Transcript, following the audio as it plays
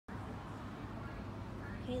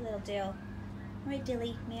Okay, little Dill. All right,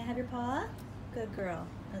 Dilly, may I have your paw? Good girl.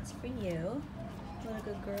 That's for you. What a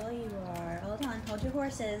good girl you are. Hold on, hold your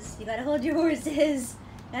horses. You gotta hold your horses.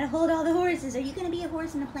 Gotta hold all the horses. Are you gonna be a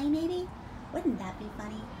horse in a play, maybe? Wouldn't that be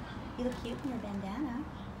funny? You look cute in your bandana.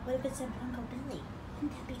 What if it said Bronco Billy?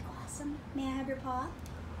 Wouldn't that be awesome? May I have your paw?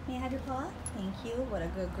 May I have your paw? Thank you. What a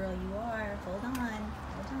good girl you are. Hold on.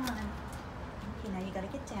 Hold on. Okay, now you gotta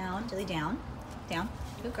get down. Dilly, down. Down.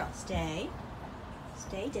 Good girl. Stay.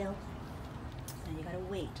 Stay, Dill. Now you gotta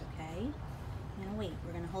wait, okay? You're gonna wait.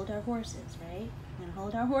 We're gonna hold our horses, right? We're gonna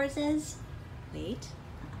hold our horses. Wait.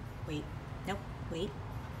 Wait. Nope. Wait.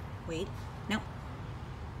 Wait. Nope.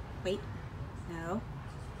 Wait. No.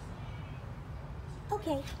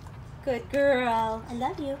 Okay. Good girl. I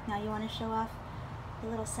love you. Now you want to show off the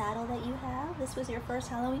little saddle that you have? This was your first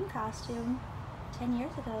Halloween costume 10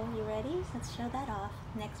 years ago. You ready? Let's show that off.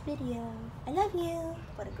 Next video. I love you.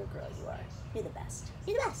 What a good girl you are. You're the best.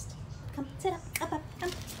 You're the best. Come, sit up. Up, up.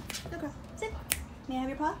 Come. Good girl. Sit. May I have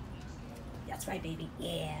your paw? That's right, baby.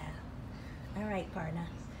 Yeah. All right, partner.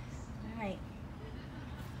 All right.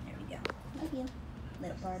 There we go. Love you,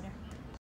 little partner.